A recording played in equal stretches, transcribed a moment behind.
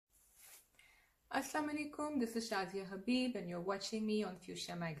अस्सलाम वालेकुम, this is Shazia Habib and you are watching me on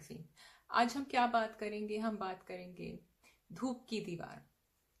fuchsia magazine. आज हम क्या बात करेंगे? हम बात करेंगे धूप की दीवार।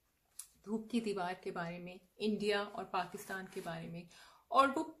 धूप की दीवार के बारे में, इंडिया और पाकिस्तान के बारे में,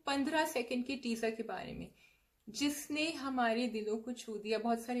 और वो 15 सेकंड के टीजर के बारे में जिसने हमारे दिलों को छू दिया।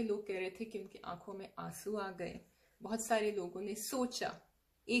 बहुत सारे लोग कह रहे थे कि उनकी आंखों में आंसू आ गए। बहुत सारे लोगों ने सोचा,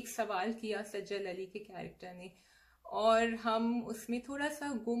 एक सवाल किया सज्जल अली के कैरेक्टर ने, और हम उसमें थोड़ा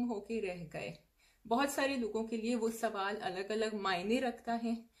सा गुम होके रह गए। बहुत सारे लोगों के लिए वो सवाल अलग अलग मायने रखता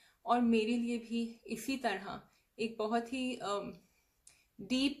है, और मेरे लिए भी इसी तरह एक बहुत ही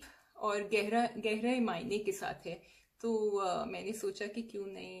डीप और गहरे मायने के साथ है। तो मैंने सोचा कि क्यों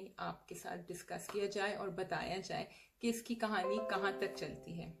नहीं आपके साथ डिस्कस किया जाए और बताया जाए कि इसकी कहानी कहाँ तक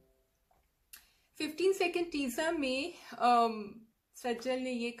चलती है। 15 सेकेंड टीजर में सज्जल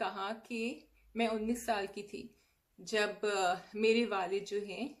ने ये कहा कि मैं 19 साल की थी जब मेरे वालिद जो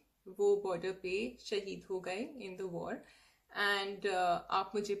हैं वो बॉर्डर पे शहीद हो गए इन द वॉर, एंड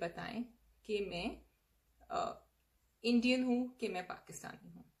आप मुझे बताएं कि मैं इंडियन हूँ कि मैं पाकिस्तानी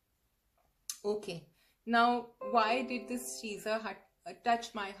हूँ। Okay, now why did this teaser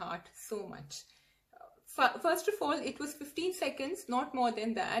touch my heart so much? First of all, it was 15 seconds, not more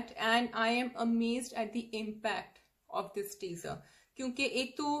than that, and I am amazed at the impact of this teaser. क्योंकि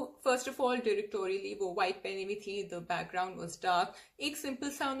एक तो first of all डायरेक्टोरियली वो white पहनी हुई थी, the background was dark. एक simple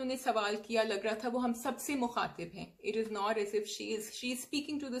सा उन्होंने सवाल किया, लग रहा था वो हम सबसे मुखातिब हैं। It is not as if she is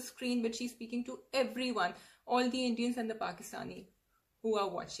speaking to the screen, but she is speaking to everyone, all the Indians and the Pakistani who are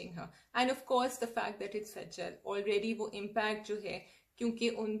watching her. And of course the fact that it's Sajal, already वो impact जो है, क्योंकि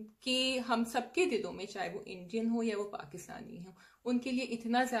उनके हम सबके दिलों में, चाहे वो इंडियन हो या वो पाकिस्तानी हो, उनके लिए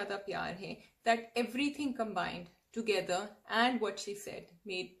इतना ज्यादा प्यार है that everything combined together and what she said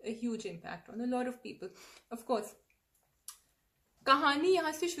made a huge impact on a lot of people. Of course कहानी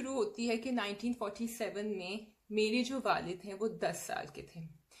यहाँ से शुरू होती है कि 1947 में मेरे जो वालिद हैं वो 10 साल के थे,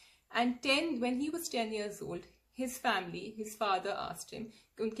 and when he was 10 years old, his family, his father asked him,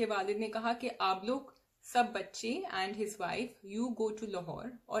 कि उनके वालिद ने कहा कि आप लोग सब बच्चे and his wife you go to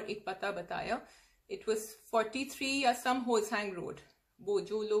Lahore, और एक पता बताया, इट वाज 43 या सम होल्सहैंग रोड। वो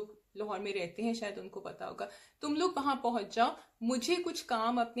जो लोग लाहौर में रहते हैं शायद उनको पता होगा। तुम लोग वहां पहुंच जाओ, मुझे कुछ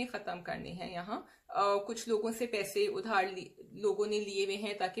काम अपने खत्म करने हैं यहाँ। कुछ लोगों से पैसे उधार लोगों ने लिए हुए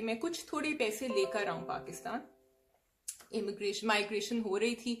हैं ताकि मैं कुछ थोड़े पैसे लेकर आऊं पाकिस्तान। माइग्रेशन हो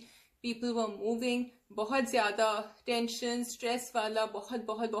रही थी, पीपल वर मूविंग, बहुत ज्यादा टेंशन, स्ट्रेस वाला, बहुत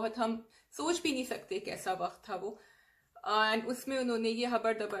बहुत बहुत, हम सोच भी नहीं सकते कैसा वक्त था वो। एंड उसमें उन्होंने ये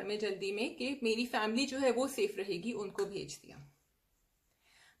हबर दबर में जल्दी में कि मेरी फैमिली जो है वो सेफ रहेगी, उनको भेज दिया।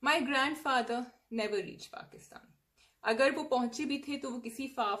 My grand father never reach Pakistan. अगर वो पहुंचे भी थे तो वो किसी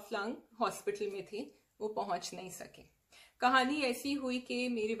फार फ्लंग हॉस्पिटल में थे, वो पहुंच नहीं सके। कहानी ऐसी हुई कि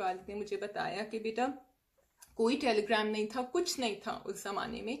मेरे वालिद ने मुझे बताया कि बेटा कोई टेलीग्राम नहीं था, कुछ नहीं था उस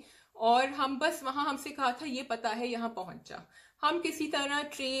जमाने में, और हम बस वहां, हमसे कहा था ये पता है यहाँ पहुंच जा। हम किसी तरह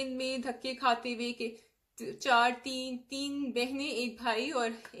ट्रेन में धक्के खाते हुए के तीन बहनें, एक भाई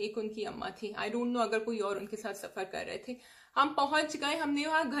और एक उनकी अम्मा थी, आई डोंट नो अगर कोई और उनके साथ सफर कर रहे थे। हम पहुंच गए, हमने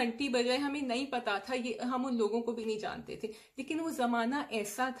वहां घंटी बजाई, हमें नहीं पता था, ये हम उन लोगों को भी नहीं जानते थे, लेकिन वो जमाना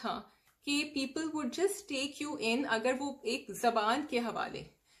ऐसा था कि people would just take you in, अगर वो एक जबान के हवाले,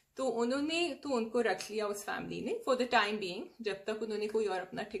 तो उनको रख लिया उस फैमिली ने फॉर द टाइम बीइंग, जब तक उन्होंने कोई और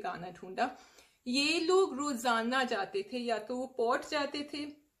अपना ठिकाना ढूंढा। ये लोग रोजाना जाते थे, या तो वो पोर्ट जाते थे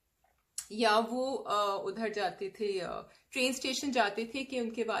या वो उधर जाते थे, ट्रेन स्टेशन जाते थे कि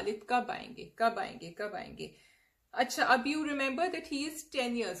उनके वालिद कब आएंगे कब आएंगे कब आएंगे। अच्छा, अब you remember that he is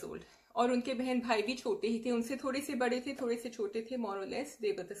 10 years old, और उनके बहन भाई भी छोटे ही थे, उनसे थोड़े से बड़े थे, थोड़े से छोटे थे, मोर और less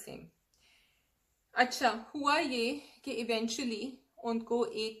they were the same. अच्छा, हुआ ये कि इवेंचुअली उनको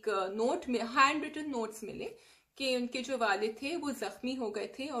एक नोट में, हैंड रिटन नोट्स मिले कि उनके जो वालिद थे वो जख्मी हो गए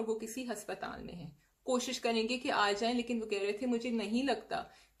थे और वो किसी अस्पताल में हैं, कोशिश करेंगे कि आ जाएं, लेकिन वो कह रहे थे मुझे नहीं लगता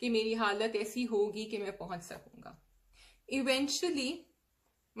कि मेरी हालत ऐसी होगी कि मैं पहुंच सकूंगा। Eventually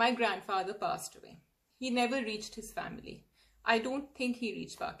my grandfather passed away, he never reached his family. I don't think he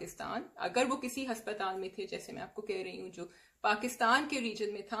reach Pakistan. अगर वो किसी अस्पताल में थे, जैसे मैं आपको कह रही हूँ, जो पाकिस्तान के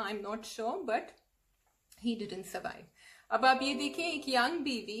रीजन में था, I am not sure, but he didn't survive. अब आप ये देखें, एक यंग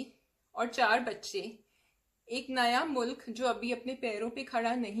बीवी और 4 बच्चे, एक नया मुल्क जो अभी अपने पैरों पे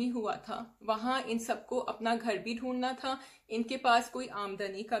खड़ा नहीं हुआ था, वहां इन सबको अपना घर भी ढूंढना था, इनके पास कोई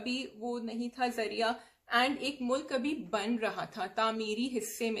आमदनी का भी वो नहीं था जरिया, एंड एक मुल्क अभी बन रहा था, तामीरी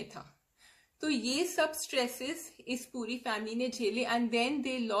हिस्से में था। तो ये सब स्ट्रेसेस इस पूरी फैमिली ने झेले, and then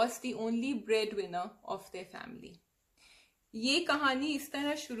they lost the only bread winner of their family. ये कहानी इस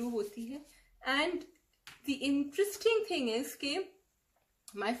तरह शुरू होती है, and the interesting thing is कि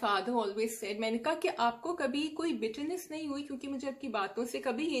माई फादर ऑलवेज सेड, मैंने कहा कि आपको कभी कोई बिटरनेस नहीं हुई, क्योंकि मुझे आपकी बातों से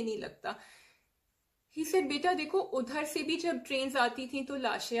कभी ये नहीं लगता। ही सेड, बेटा देखो, उधर से भी जब ट्रेन आती थी तो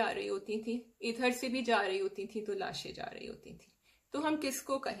लाशें आ रही होती थी, इधर से भी जा रही होती थी तो लाशें जा रही होती थी, तो हम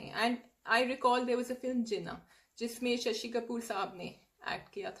किसको कहें। And I recall there was a film Jinnah, जिसमें शशि कपूर साहब ने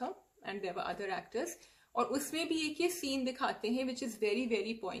एक्ट किया था, and there were other actors, और उसमें भी एक ये सीन दिखाते हैं which is very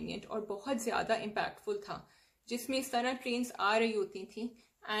very poignant और बहुत ज़्यादा इम्पैक्टफुल था, जिसमें इस तरह ट्रेन्स आ रही होती थी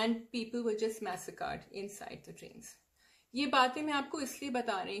and people were just massacred inside the trains. ये बातें मैं आपको इसलिए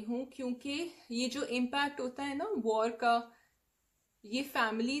बता रही हूँ क्योंकि ये जो इम्पैक्ट होता है ना वॉर का, ये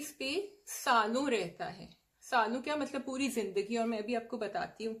फैमिलीज पे सालों रहता है। सालों क्या, मतलब पूरी जिंदगी। और मैं अभी आपको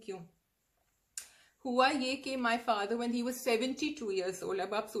बताती हूँ क्यों। हुआ ये कि my father when he was 72 years old,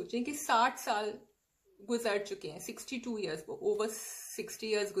 अब आप सोचें कि 60 साल गुजर चुके हैं, 62 इयर्स, ओवर 60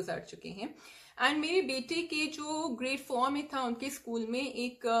 इयर्स गुजर चुके हैं। एंड मेरे बेटे के जो ग्रेड 4 में था, उनके स्कूल में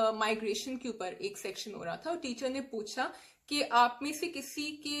एक माइग्रेशन के ऊपर एक सेक्शन हो रहा था, और टीचर ने पूछा कि आप में से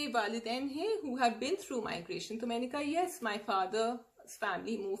किसी के वालिदैन हैं who have been through migration. तो मैंने कहा yes, my father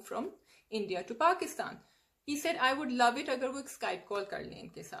family move from India to Pakistan. He said, I would love it अगर वो एक स्काइप कॉल कर लें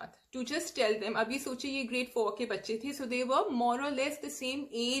इनके साथ, to just tell them। अब ये सोचिए, ये ग्रेड 4 के बच्चे थे, so they were more or less the same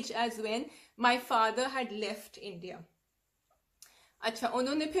age as when my father had left India। अच्छा,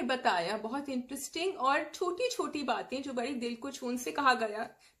 उन्होंने फिर बताया बहुत इंटरेस्टिंग और छोटी छोटी बातें जो बड़ी दिल को छूने से कहा गया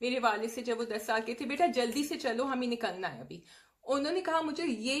मेरे वाले से जब वो 10 साल के थे, बेटा जल्दी से चलो, हमें निकलना है अभी। उन्होंने कहा, मुझे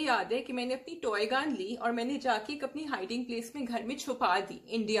ये याद है कि मैंने अपनी टॉय गन ली और मैंने जाके एक अपनी हाइडिंग प्लेस में घर में छुपा दी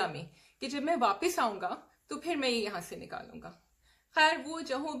इंडिया में, कि जब मैं वापस आऊंगा तो फिर मैं ये यहाँ से निकालूंगा। खैर, वो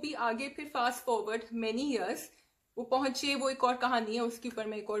जहाँ भी आगे फिर फास्ट फॉरवर्ड मेनी इयर्स वो पहुंचे, वो एक और कहानी है, उसके ऊपर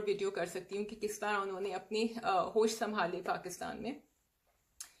मैं एक और वीडियो कर सकती हूँ कि किस तरह उन्होंने अपने होश संभाले पाकिस्तान में।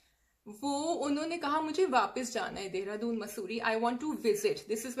 वो उन्होंने कहा, मुझे वापस जाना है Dehradun Mussoorie, I want to visit.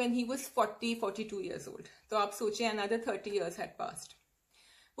 This is when he was 42 years old, तो आप सोचिए अनदर 30 ईयर्स हैड पास्ड।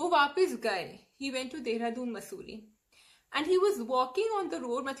 वो वापस गए, he went to Dehradun Mussoorie and he was walking on the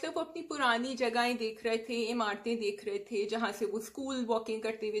road, मतलब वो अपनी पुरानी जगहें देख रहे थे, इमारतें देख रहे थे जहां से वो स्कूल वॉकिंग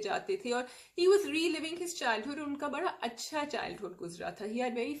करते हुए जाते थे, और he was reliving his childhood. उनका बड़ा अच्छा चाइल्डहुड गुजरा था, he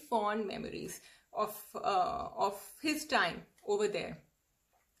had very fond memories of his time over there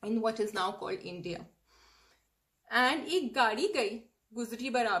in what is now called India. And एक गाड़ी गई, गुजरी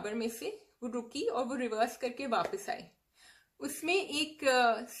बराबर में से, वो रुकी और वो रिवर्स करके वापस आई। उसमें एक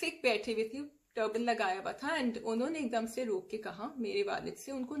सिख बैठे हुए थे, टर्बन लगाया हुआ था, एंड उन्होंने एकदम से रोक के कहा मेरे वालिद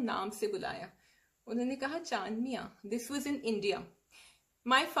से, उनको नाम से बुलाया। उन्होंने कहा, चांद मियाँ। This was in India.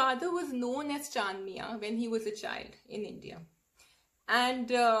 My father was known as चांद मियाँ when he was a child in India,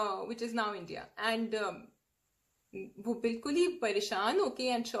 and which is now India. And वो बिल्कुल ही परेशान होके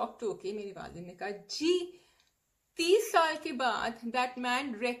एंड शॉक्ड होके मेरे वालिद ने कहा, जी 30 साल के बाद that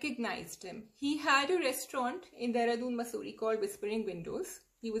man recognized him. He had a restaurant in Dehradun, Mussoorie called Whispering Windows.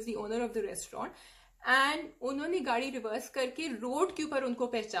 He was the owner of the restaurant. And उन्होंने गाड़ी रिवर्स करके रोड के ऊपर उनको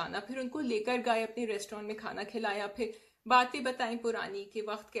पहचाना, फिर उनको लेकर गए अपने रेस्टोरेंट में, खाना खिलाया, फिर बातें बताई पुरानी कि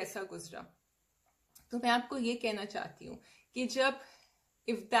वक्त कैसा गुजरा। तो मैं आपको ये कहना चाहती हूँ कि जब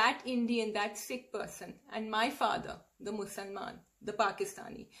if that Indian, that sick person, and my father, the Mussalman, the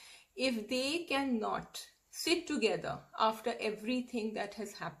Pakistani, if they cannot sit together after everything that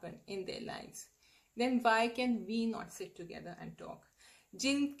has happened in their lives, then why can we not sit together and talk?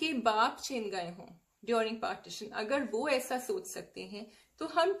 जिनके बाप छिन गए हों during partition, अगर वो ऐसा सोच सकते हैं तो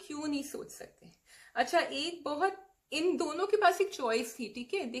हम क्यों नहीं सोच सकते। अच्छा, एक बहुत, इन दोनों के पास एक चॉइस थी,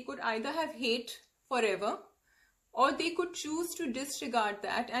 ठीक है, they could either have hate forever और they could choose to disregard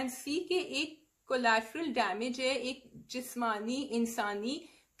that and see के एक कोलैटरल डैमेज है, एक जिस्मानी इंसानी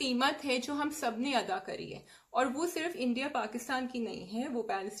कीमत है जो हम सब ने अदा करी है, और वो सिर्फ इंडिया पाकिस्तान की नहीं है, वो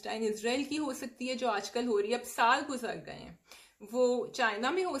पैलेस्टाइन इसराइल की हो सकती है जो आजकल हो रही है, अब साल गुजर गए हैं, वो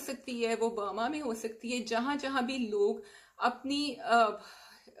चाइना में हो सकती है, वो बर्मा में हो सकती है, जहां जहां भी लोग अपनी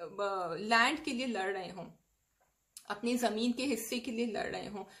लैंड के लिए लड़ रहे हों, अपनी जमीन के हिस्से के लिए लड़ रहे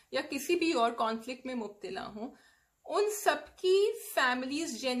हों, या किसी भी और कॉन्फ्लिक्ट में मुब्तला हों, उन सबकी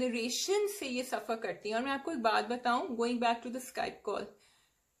फैमिलीज जेनरेशन से ये सफर करती हैं। और मैं आपको एक बात बताऊं, going back to the Skype call,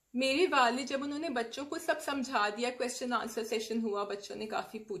 मेरे वाले जब उन्होंने बच्चों को सब समझा दिया, क्वेश्चन आंसर सेशन हुआ, बच्चों ने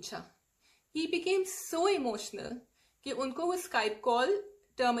काफी पूछा, ही बिकेम सो इमोशनल कि उनको वो स्काइप कॉल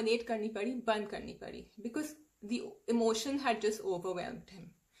टर्मिनेट करनी पड़ी, बंद करनी पड़ी, because the emotion had just overwhelmed him.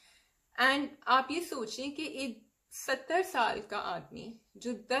 And आप ये सोचें कि एक 70 साल का आदमी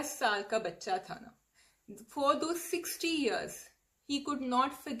जो 10 साल का बच्चा था ना, for those 60 years he could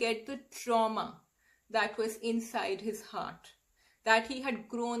not forget the trauma that was inside his heart, that he had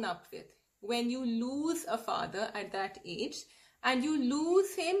grown up with. When you lose a father at that age, and you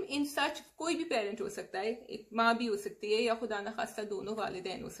lose him in सच, कोई भी parent हो सकता है, एक माँ भी हो सकती है या खुदा न खास्ता दोनों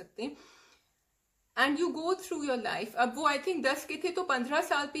वालिदैन हो सकते हैं, and you go through your life. अब वो आई थिंक 10 के थे तो 15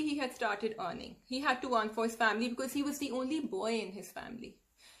 साल पे he had started earning, he had to earn for his family because he was the only boy in his family.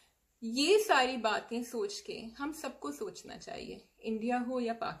 ये सारी बातें सोच के हम सबको सोचना चाहिए, इंडिया हो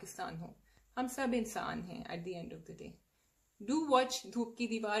या पाकिस्तान हो, हम सब इंसान हैं at the end of the day. Do watch धूप की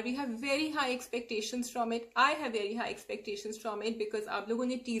दीवार. We have very high expectations from it. I have very high expectations from it because आप लोगों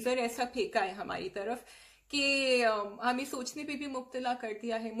ने टीजर ऐसा फेंका है हमारी तरफ कि हमें सोचने पे भी मुब्तला कर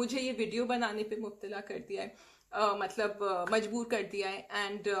दिया है, मुझे ये वीडियो बनाने पे मुब्तला कर दिया है, मतलब मजबूर कर दिया है.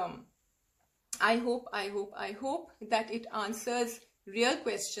 And I hope that it answers real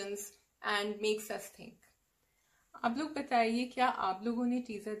questions and makes us think. आप लोग बताइए, क्या आप लोगों ने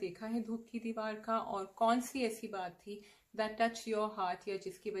टीजर देखा है धूप की दीवार का, और कौन सी ऐसी बात थी that touch your heart या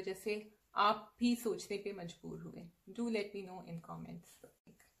जिसकी वजह से आप भी सोचने पे मजबूर हुए? Do let me know in comments.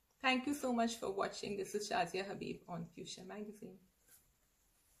 Thank you so much for watching. This is Shazia Habib on Future Magazine.